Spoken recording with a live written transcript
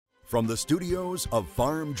From the studios of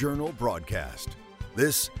Farm Journal Broadcast,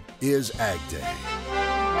 this is AgDay.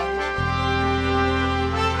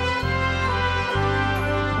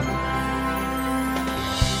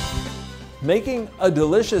 Making a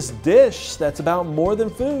delicious dish that's about more than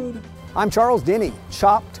food. I'm Charles Denny.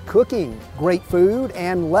 Chopped cooking, great food,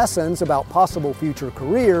 and lessons about possible future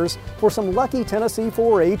careers for some lucky Tennessee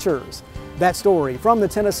 4-H'ers. That story from the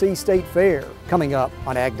Tennessee State Fair coming up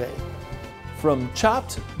on AgDay. From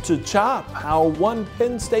chopped to chop, how one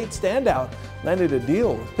Penn State standout landed a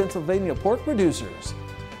deal with Pennsylvania pork producers.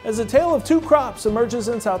 As a tale of two crops emerges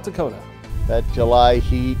in South Dakota. That July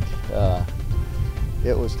heat,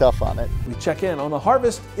 it was tough on it. We check in on the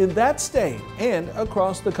harvest in that state and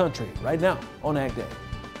across the country right now on AgDay.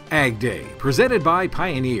 AgDay, presented by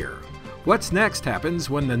Pioneer. What's next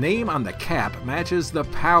happens when the name on the cap matches the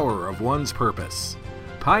power of one's purpose.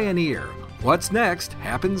 Pioneer, what's next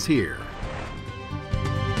happens here.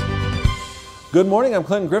 Good morning, I'm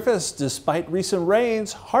Clinton Griffiths. Despite recent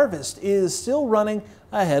rains, harvest is still running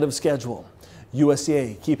ahead of schedule.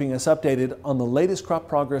 USDA keeping us updated on the latest crop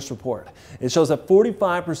progress report. It shows that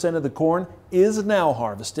 45% of the corn is now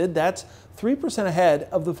harvested. That's 3% ahead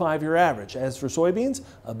of the 5-year average. As for soybeans,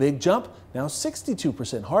 a big jump, now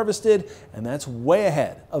 62% harvested, and that's way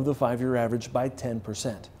ahead of the 5-year average by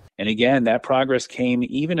 10%. And again, that progress came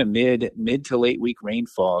even amid mid to late week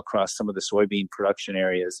rainfall across some of the soybean production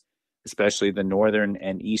areas, especially the northern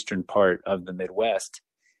and eastern part of the Midwest.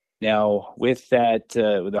 Now, with that,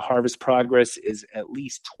 the harvest progress is at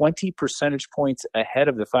least 20 percentage points ahead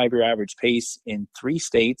of the 5-year average pace in 3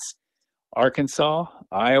 states, Arkansas,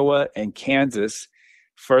 Iowa, and Kansas.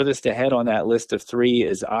 Furthest ahead on that list of 3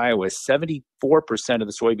 is Iowa. 74% of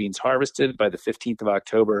the soybeans harvested by the 15th of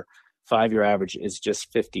October. 5-year average is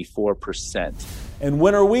just 54%. And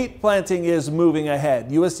winter wheat planting is moving ahead.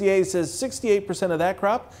 USDA says 68% of that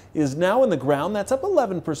crop is now in the ground. That's up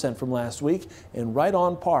 11% from last week and right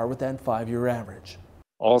on par with that 5-year average.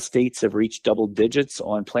 All states have reached double digits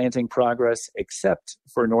on planting progress, except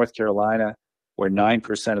for North Carolina, where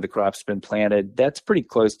 9% of the crop's been planted. That's pretty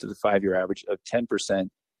close to the 5-year average of 10%.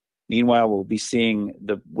 Meanwhile, we'll be seeing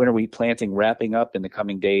the winter wheat planting wrapping up in the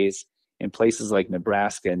coming days in places like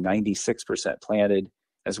Nebraska, 96% planted,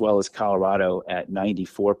 as well as Colorado at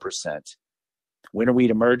 94%. Winter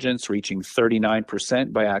wheat emergence reaching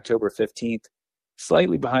 39% by October 15th,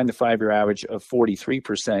 slightly behind the 5-year average of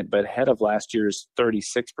 43%, but ahead of last year's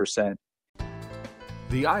 36%.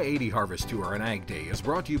 The I-80 Harvest Tour on AgDay is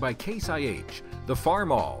brought to you by Case IH. The Farm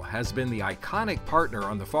Mall has been the iconic partner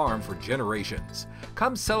on the farm for generations.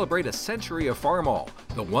 Come celebrate a century of Farm Mall,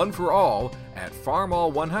 the one for all, at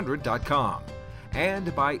farmall100.com.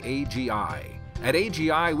 And by AGI. At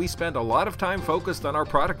AGI, we spend a lot of time focused on our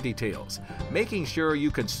product details, making sure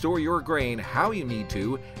you can store your grain how you need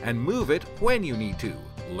to and move it when you need to.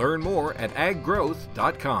 Learn more at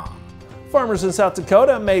aggrowth.com. Farmers in South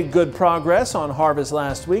Dakota made good progress on harvest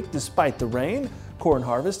last week despite the rain. Corn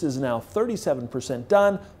harvest is now 37%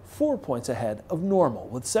 done, 4 points ahead of normal,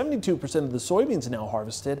 with 72% of the soybeans now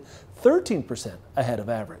harvested, 13% ahead of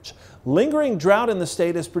average. Lingering drought in the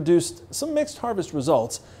state has produced some mixed harvest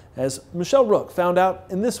results, as Michelle Rook found out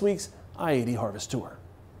in this week's I-80 Harvest Tour.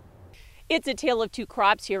 It's a tale of two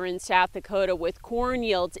crops here in South Dakota, with corn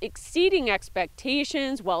yields exceeding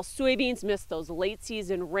expectations while soybeans missed those late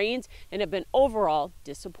season rains and have been overall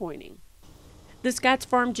disappointing. The Scotts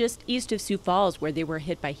farm just east of Sioux Falls, where they were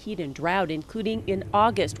hit by heat and drought, including in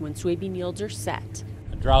August when soybean yields are set.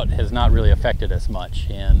 The drought has not really affected us much,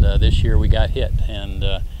 and this year we got hit, and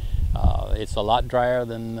it's a lot drier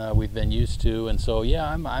than we've been used to, and so yeah,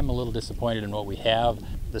 I'm a little disappointed in what we have.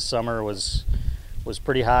 This summer was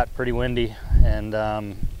pretty hot, pretty windy, and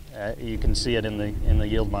you can see it in the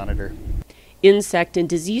yield monitor. Insect and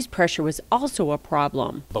disease pressure was also a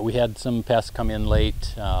problem. But we had some pests come in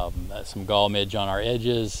late, some gall midge on our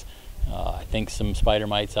edges, I think some spider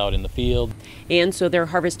mites out in the field. And so they're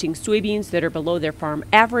harvesting soybeans that are below their farm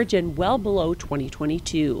average and well below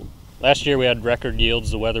 2022. Last year we had record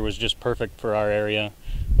yields. The weather was just perfect for our area.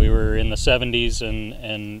 We were in the 70s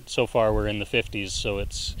and so far we're in the 50s, so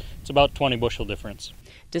it's about 20 bushel difference.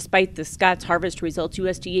 Despite the Scotts harvest results,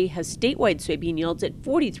 USDA has statewide soybean yields at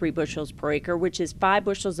 43 bushels per acre, which is 5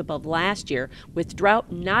 bushels above last year, with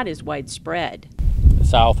drought not as widespread. The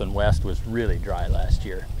south and west was really dry last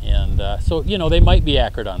year, and so they might be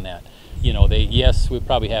accurate on that. Yes, we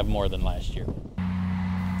probably have more than last year.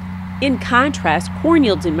 In contrast, corn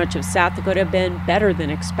yields in much of South Dakota have been better than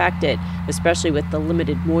expected, especially with the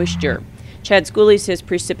limited moisture. Chad Schooley says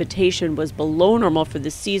precipitation was below normal for the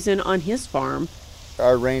season on his farm.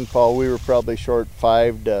 Our rainfall, we were probably short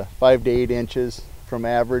 5 to 8 inches from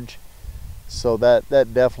average. So that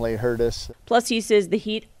definitely hurt us. Plus, he says the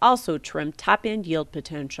heat also trimmed top-end yield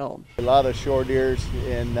potential. A lot of short ears,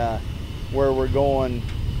 and where we're going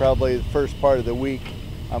probably the first part of the week,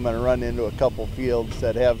 I'm going to run into a couple fields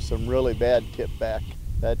that have some really bad tip back.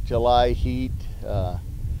 That July heat,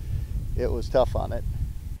 it was tough on it.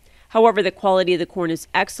 However, the quality of the corn is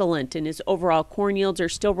excellent, and his overall corn yields are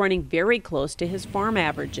still running very close to his farm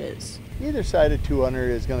averages. Either side of 200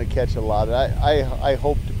 is going to catch a lot. I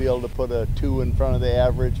hope to be able to put a 2 in front of the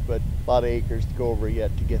average, but a lot of acres to go over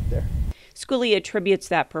yet to get there. Schooley attributes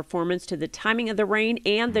that performance to the timing of the rain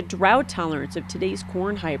and the drought tolerance of today's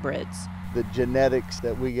corn hybrids. The genetics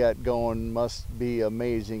that we got going must be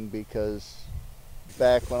amazing, because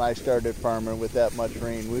back when I started farming with that much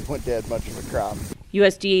rain, we wouldn't have had much of a crop.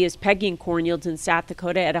 USDA is pegging corn yields in South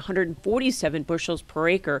Dakota at 147 bushels per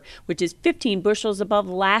acre, which is 15 bushels above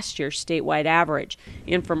last year's statewide average.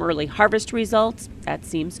 And from early harvest results, that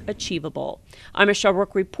seems achievable. I'm Michelle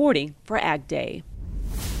Rook reporting for AgDay.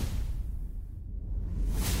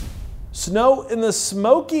 Snow in the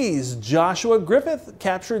Smokies. Joshua Griffith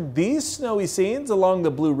captured these snowy scenes along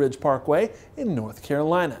the Blue Ridge Parkway in North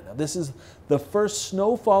Carolina. Now, this is the first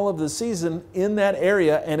snowfall of the season in that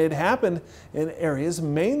area, and it happened in areas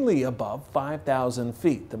mainly above 5,000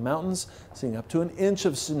 feet. The mountains seeing up to an inch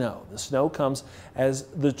of snow. The snow comes as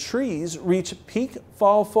the trees reach peak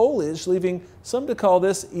fall foliage, leaving some to call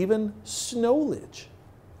this even snowledge.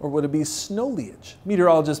 Or would it be snowleage?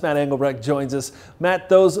 Meteorologist Matt Engelbrecht joins us. Matt,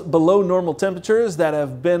 those below normal temperatures that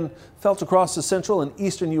have been felt across the central and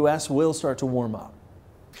eastern U.S. will start to warm up.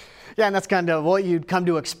 Yeah, and that's kind of what you'd come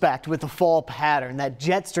to expect with the fall pattern. That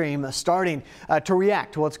jet stream starting to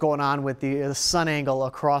react to what's going on with the sun angle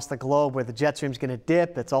across the globe, where the jet stream's going to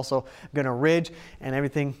dip. It's also going to ridge, and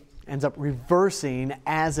everything ends up reversing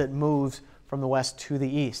as it moves from the west to the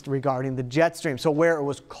east regarding the jet stream. So where it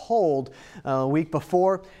was cold a week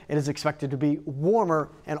before, it is expected to be warmer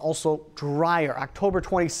and also drier. October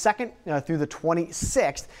 22nd through the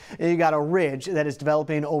 26th, you got a ridge that is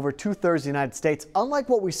developing over 2/3 of the United States. Unlike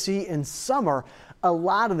what we see in summer, a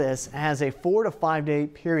lot of this has a 4 to 5 day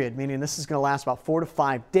period, meaning this is going to last about 4 to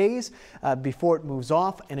 5 days before it moves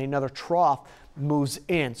off and another trough moves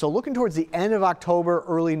in. So looking towards the end of October,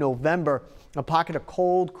 early November, a pocket of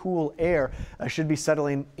cold, cool air should be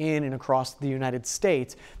settling in and across the United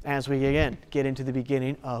States as we again get into the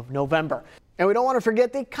beginning of November. And we don't want to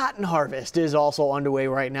forget the cotton harvest is also underway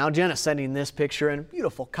right now. Jenna sending this picture and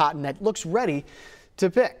beautiful cotton that looks ready to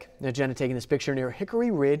pick. Now, Jenna taking this picture near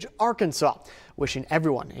Hickory Ridge, Arkansas. Wishing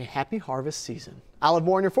everyone a happy harvest season. I'll have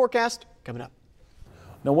more in your forecast coming up.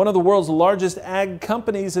 Now, one of the world's largest ag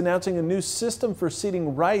companies announcing a new system for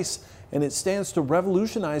seeding rice, and it stands to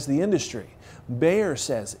revolutionize the industry. Bayer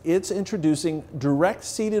says it's introducing direct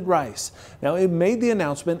seeded rice. Now, it made the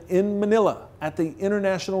announcement in Manila at the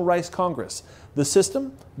International Rice Congress. The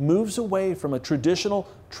system moves away from a traditional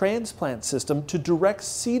transplant system to direct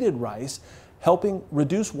seeded rice, helping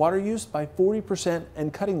reduce water use by 40%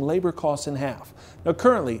 and cutting labor costs in half. Now,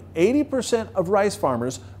 currently, 80% of rice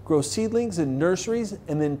farmers grow seedlings in nurseries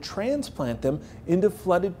and then transplant them into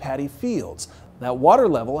flooded paddy fields. That water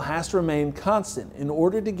level has to remain constant in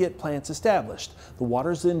order to get plants established. The water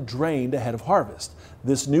is then drained ahead of harvest.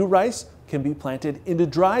 This new rice can be planted into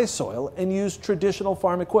dry soil and use traditional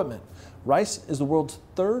farm equipment. Rice is the world's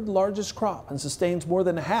third largest crop and sustains more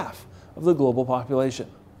than half of the global population.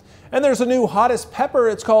 And there's a new hottest pepper.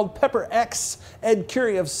 It's called Pepper X. Ed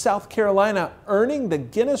Curie of South Carolina earning the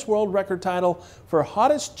Guinness World Record title for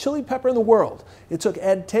hottest chili pepper in the world. It took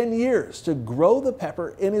Ed 10 years to grow the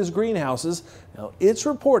pepper in his greenhouses. Now, it's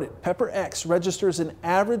reported Pepper X registers an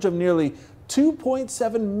average of nearly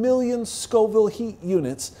 2.7 million Scoville heat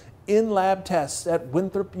units in lab tests at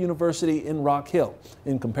Winthrop University in Rock Hill.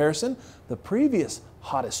 In comparison, the previous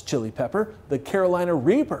hottest chili pepper, the Carolina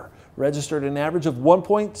Reaper, registered an average of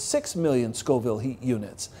 1.6 million Scoville heat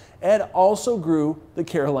units. Ed also grew the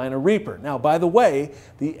Carolina Reaper. Now, by the way,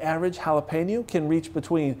 the average jalapeno can reach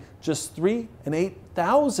between just 3,000 and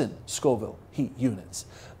 8,000 Scoville heat units.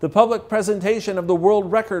 The public presentation of the world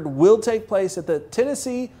record will take place at the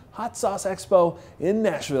Tennessee Hot Sauce Expo in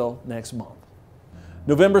Nashville next month.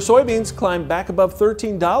 November soybeans climbed back above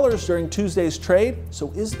 $13 during Tuesday's trade.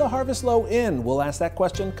 So is the harvest low in? We'll ask that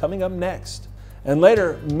question coming up next. And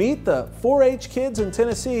later, meet the 4-H kids in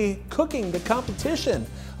Tennessee cooking the competition.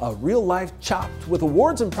 A real-life Chopped with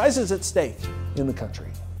awards and prizes at stake in the country.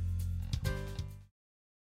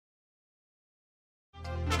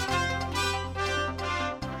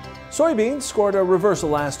 Soybeans scored a reversal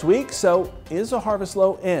last week, so is a harvest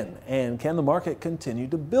low in? And can the market continue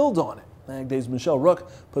to build on it? AgDay's Michelle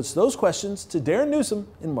Rook puts those questions to Darren Newsom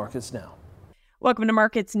in Markets Now. Welcome to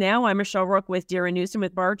Markets Now. I'm Michelle Rook with Darren Newsom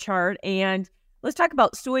with Bar Chart. And let's talk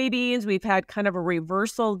about soybeans. We've had kind of a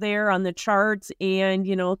reversal there on the charts. And,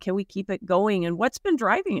 can we keep it going? And what's been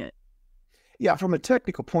driving it? Yeah, from a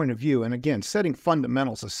technical point of view, and again, setting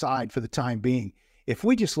fundamentals aside for the time being, if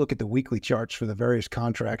we just look at the weekly charts for the various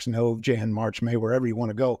contracts, Nov, Jan, March, May, wherever you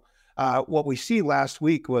want to go, what we see last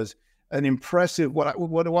week was an impressive,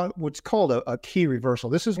 what's called a key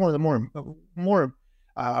reversal. This is one of the more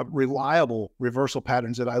reliable reversal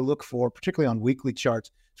patterns that I look for, particularly on weekly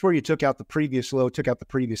charts. It's where you took out the previous low, took out the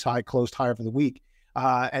previous high, closed higher for the week.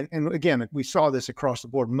 And again, we saw this across the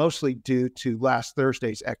board, mostly due to last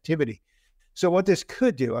Thursday's activity. So what this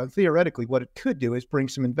could do, theoretically, what it could do is bring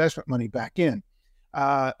some investment money back in.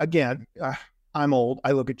 Again, I'm old.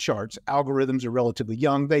 I look at charts. Algorithms are relatively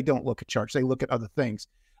young. They don't look at charts. They look at other things.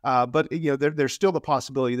 But there's still the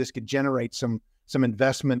possibility this could generate some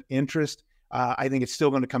investment interest. I think it's still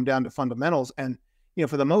going to come down to fundamentals. And,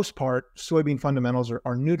 for the most part, soybean fundamentals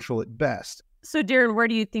are neutral at best. So, Darren, where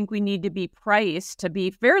do you think we need to be priced to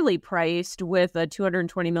be fairly priced with a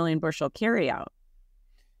 220 million bushel carryout?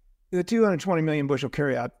 The 220 million bushel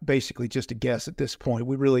carryout, basically just a guess at this point.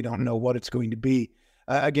 We really don't know what it's going to be.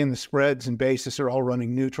 Again, the spreads and basis are all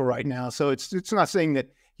running neutral right now. So it's not saying that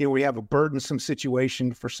we have a burdensome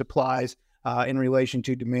situation for supplies in relation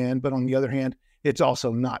to demand. But on the other hand, it's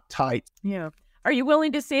also not tight. Yeah. Are you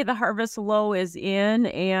willing to say the harvest low is in?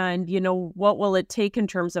 And, what will it take in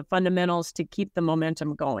terms of fundamentals to keep the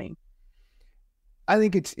momentum going? I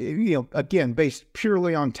think it's, again, based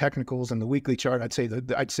purely on technicals and the weekly chart, I'd say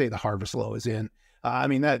the harvest low is in.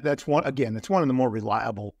 That's one of the more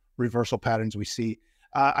reliable reversal patterns we see.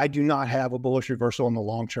 I do not have a bullish reversal on the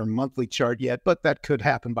long-term monthly chart yet, but that could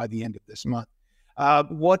happen by the end of this month.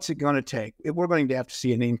 What's it going to take? We're going to have to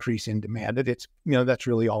see an increase in demand. That's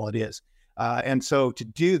really all it is. And so to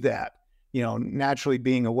do that, naturally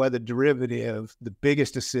being a weather derivative, the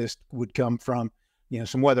biggest assist would come from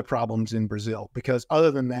some weather problems in Brazil, because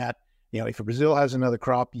other than that, if Brazil has another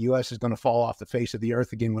crop, the U.S. is going to fall off the face of the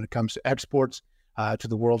earth again when it comes to exports to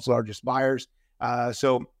the world's largest buyers.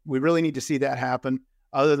 So we really need to see that happen.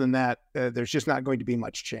 Other than that, there's just not going to be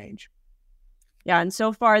much change. Yeah, and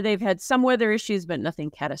so far they've had some weather issues, but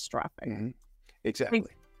nothing catastrophic. Mm-hmm. Exactly.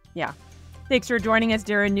 Yeah. Thanks for joining us,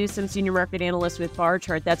 Darren Newsom, Senior Market Analyst with Bar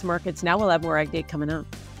Chart. That's Markets Now. We'll have more AgDay coming up.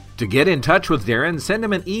 To get in touch with Darren, send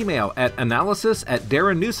him an email at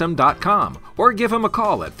analysis@darrennewsom.com or give him a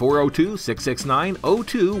call at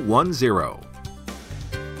 402-669-0210.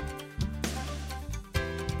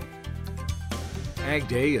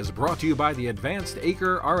 AgDay is brought to you by the Advanced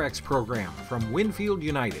Acre RX program from Winfield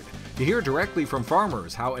United. To hear directly from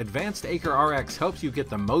farmers how Advanced Acre RX helps you get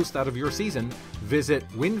the most out of your season, visit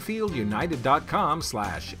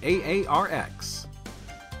winfieldunited.com/AARX.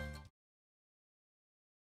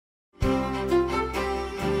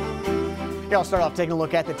 Yeah, I'll start off taking a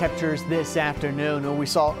look at the temperatures this afternoon. We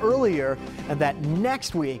saw earlier that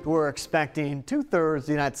next week we're expecting 2/3 of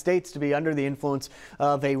the United States to be under the influence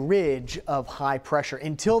of a ridge of high pressure.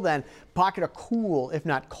 Until then, pocket of cool, if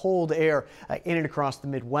not cold air in and across the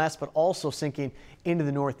Midwest, but also sinking into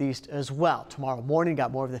the Northeast as well. Tomorrow morning,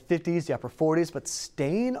 got more of the 50s, the upper 40s, but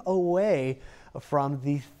staying away from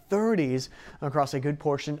the 30s across a good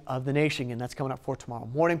portion of the nation, and that's coming up for tomorrow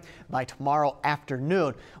morning. By tomorrow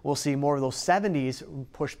afternoon, we'll see more of those 70s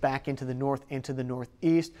push back into the north, into the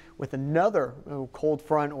northeast, with another cold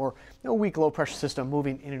front or weak low pressure system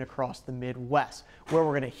moving in and across the Midwest. Where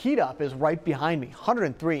we're going to heat up is right behind me.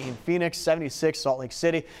 103 in Phoenix, 76 Salt Lake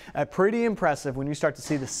City. Pretty impressive when you start to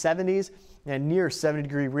see the 70s and near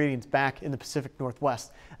 70-degree readings back in the Pacific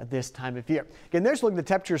Northwest at this time of year. Again, there's a look at the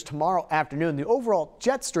temperatures tomorrow afternoon. The overall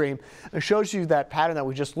jet stream shows you that pattern that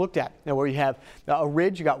we just looked at, where you have a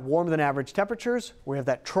ridge, you got warmer than average temperatures, we have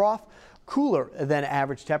that trough, cooler than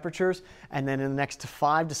average temperatures, and then in the next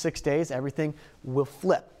 5 to 6 days, everything will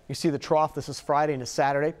flip. You see the trough, this is Friday into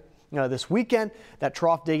Saturday. This weekend, that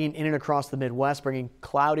trough digging in and across the Midwest, bringing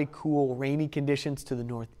cloudy, cool, rainy conditions to the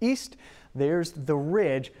northeast. There's the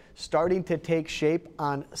ridge starting to take shape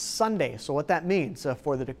on Sunday. So what that means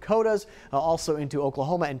for the Dakotas, also into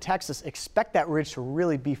Oklahoma and Texas, expect that ridge to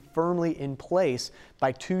really be firmly in place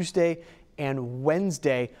by Tuesday and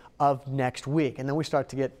Wednesday of next week. And then we start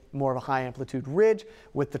to get more of a high amplitude ridge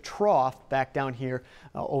with the trough back down here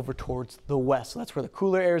over towards the west. So that's where the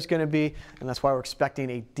cooler air is going to be, and that's why we're expecting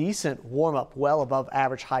a decent warm up, well above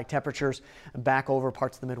average high temperatures back over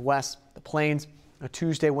parts of the Midwest, the plains,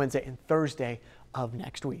 Tuesday, Wednesday, and Thursday of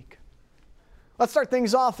next week. Let's start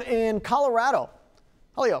things off in Colorado.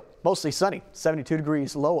 Holyoke, mostly sunny, 72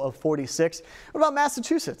 degrees, low of 46. What about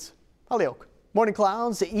Massachusetts? Holyoke, morning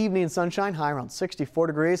clouds to evening sunshine, high around 64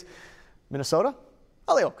 degrees. Minnesota,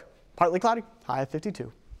 Holyoke, partly cloudy, high of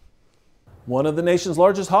 52. One of the nation's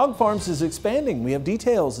largest hog farms is expanding. We have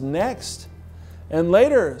details next. And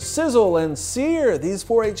later, sizzle and sear. These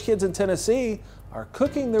 4-H kids in Tennessee are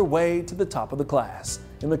cooking their way to the top of the class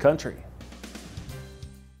in the country.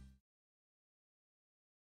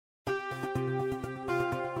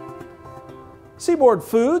 Seaboard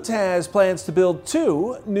Foods has plans to build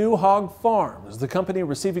 2 new hog farms. The company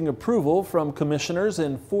receiving approval from commissioners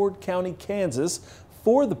in Ford County, Kansas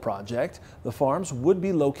for the project. The farms would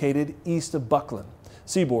be located east of Buckland.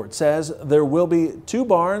 Seaboard says there will be 2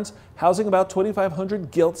 barns housing about 2,500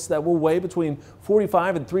 gilts that will weigh between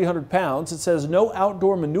 45 and 300 pounds. It says no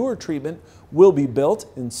outdoor manure treatment will be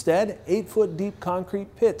built. Instead, 8-foot deep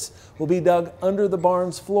concrete pits will be dug under the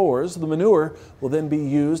barn's floors. The manure will then be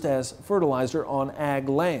used as fertilizer on ag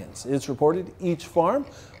lands. It's reported each farm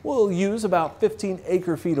will use about 15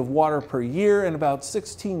 acre-feet of water per year, and about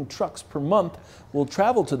 16 trucks per month will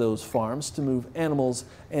travel to those farms to move animals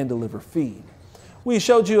and deliver feed. We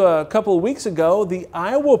showed you a couple of weeks ago the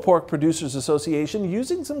Iowa Pork Producers Association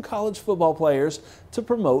using some college football players to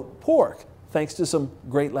promote pork, thanks to some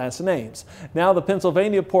great last names. Now the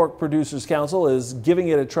Pennsylvania Pork Producers Council is giving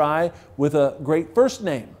it a try with a great first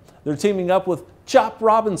name. They're teaming up with Chop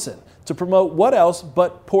Robinson to promote what else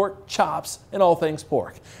but pork chops and all things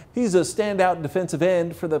pork. He's a standout defensive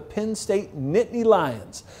end for the Penn State Nittany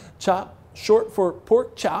Lions. Chop, short for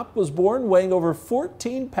Pork Chop, was born weighing over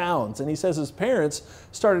 14 pounds, and he says his parents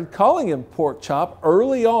started calling him Pork Chop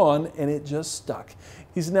early on, and it just stuck.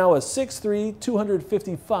 He's now a 6'3",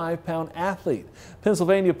 255-pound athlete.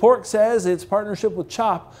 Pennsylvania Pork says its partnership with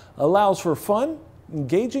Chop allows for fun,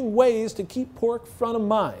 engaging ways to keep pork front of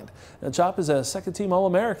mind. Now, Chop is a second-team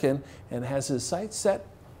All-American and has his sights set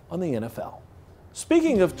on the NFL.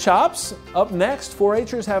 Speaking of chops, up next,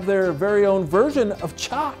 4-H'ers have their very own version of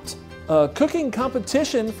Chopped, a cooking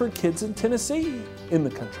competition for kids in Tennessee in the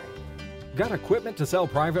country. Got equipment to sell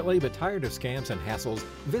privately but tired of scams and hassles?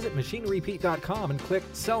 Visit MachineryPete.com and click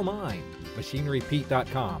Sell Mine.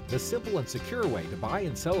 MachineryPete.com, the simple and secure way to buy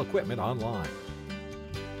and sell equipment online.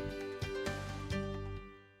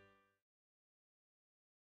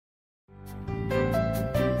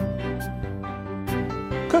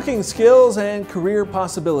 Cooking skills and career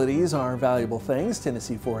possibilities are valuable things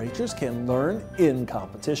Tennessee 4-H'ers can learn in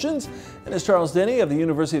competitions. And as Charles Denny of the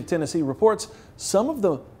University of Tennessee reports, some of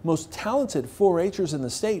the most talented 4-H'ers in the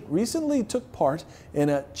state recently took part in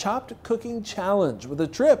a chopped cooking challenge with a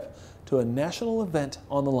trip to a national event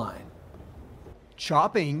on the line.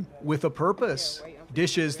 Chopping with a purpose.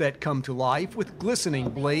 Dishes that come to life with glistening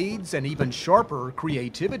blades and even sharper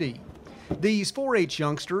creativity. These 4-H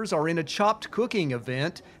youngsters are in a chopped cooking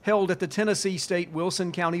event held at the Tennessee State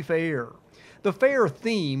Wilson County Fair. The fair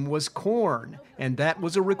theme was corn, and that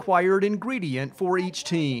was a required ingredient for each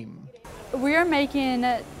team. We are making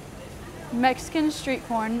Mexican street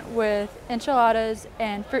corn with enchiladas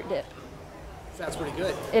and fruit dip. Sounds pretty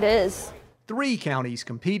good. It is. 3 counties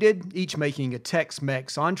competed, each making a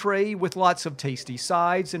Tex-Mex entree with lots of tasty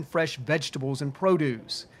sides and fresh vegetables and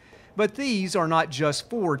produce. But these are not just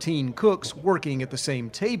 4 teen cooks working at the same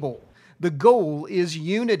table. The goal is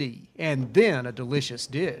unity and then a delicious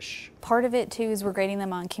dish. Part of it too is we're grading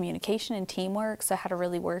them on communication and teamwork, so how to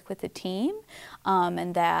really work with the team,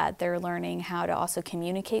 and that they're learning how to also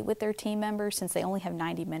communicate with their team members since they only have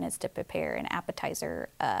 90 minutes to prepare an appetizer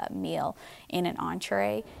meal and an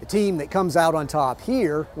entree. The team that comes out on top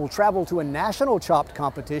here will travel to a national chopped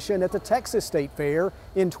competition at the Texas State Fair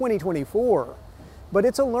in 2024. But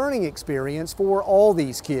it's a learning experience for all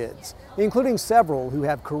these kids, including several who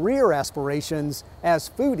have career aspirations as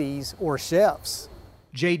foodies or chefs.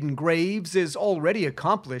 Jaden Graves is already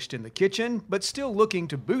accomplished in the kitchen, but still looking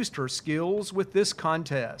to boost her skills with this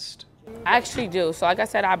contest. I actually do. So like I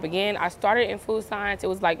said, I started in food science. It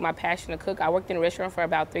was like my passion to cook. I worked in a restaurant for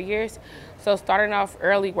about 3 years. So starting off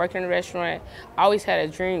early, working in a restaurant, I always had a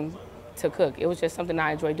dream to cook. It was just something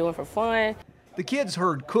I enjoyed doing for fun. The kids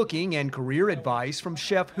heard cooking and career advice from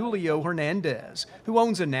Chef Julio Hernandez, who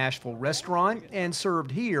owns a Nashville restaurant and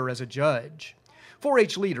served here as a judge.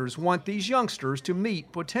 4-H leaders want these youngsters to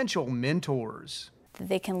meet potential mentors.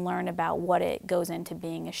 They can learn about what it goes into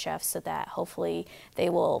being a chef so that hopefully they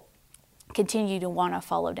will continue to want to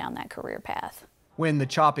follow down that career path. When the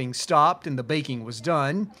chopping stopped and the baking was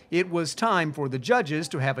done, it was time for the judges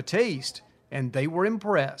to have a taste, and they were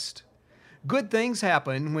impressed. Good things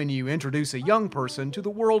happen when you introduce a young person to the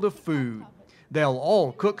world of food. They'll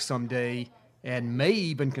all cook someday, and may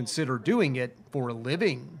even consider doing it for a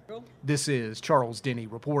living. This is Charles Denny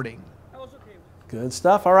reporting. Good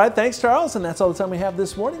stuff. All right, thanks, Charles. And that's all the time we have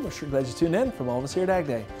this morning. We're sure glad you tuned in. From all of us here at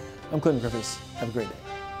AgDay, I'm Clinton Griffiths. Have a great day.